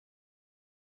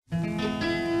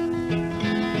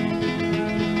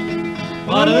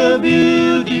What a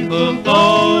beautiful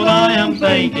thought I am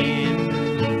thinking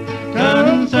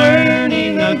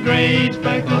concerning the great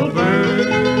speckled bird.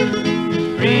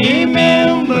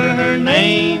 Remember, her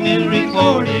name is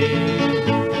recorded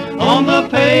on the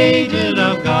pages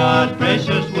of God's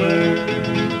precious word.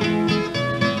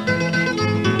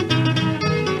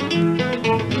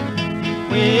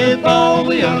 With all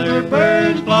the other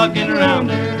birds flocking around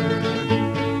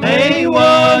her, they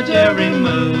watch every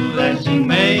move that she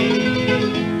made.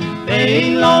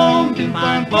 They long to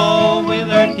find fault with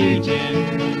her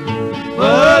teaching,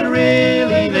 but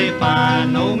really they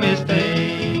find no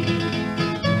mistake.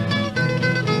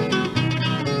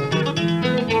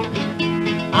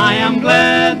 I am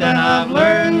glad that I've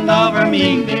learned of her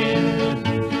meekness.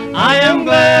 I am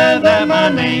glad that my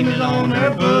name is on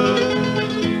her book.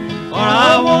 For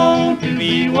I want to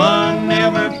be one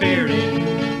never fearing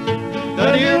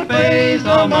the dear face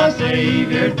of my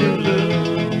Savior to look.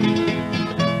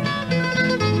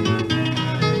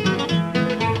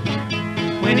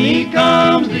 When He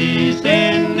comes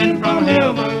descending from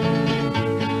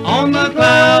heaven on the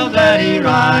clouds that He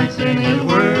writes in His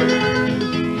word,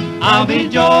 I'll be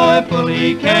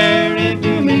joyfully carried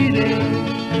to meet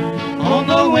Him on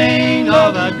the wings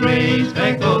of that great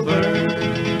speckled bird.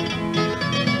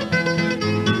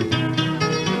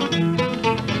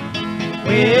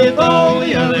 With all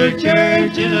the other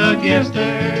churches against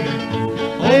her,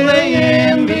 oh, they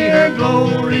envy her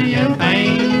glory and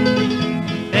fame.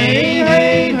 They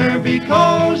hate her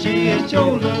because she is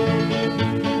chosen,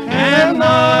 and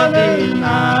not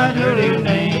denied her dear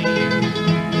name.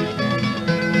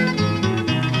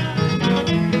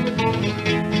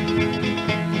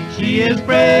 She is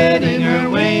spreading her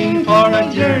wings for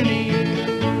a journey,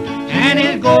 and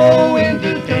is going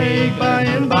to take by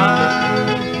and by.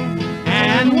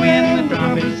 And when the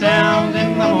trumpet sounds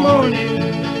in the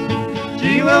morning,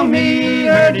 she will meet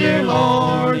her dear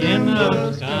Lord in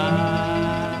the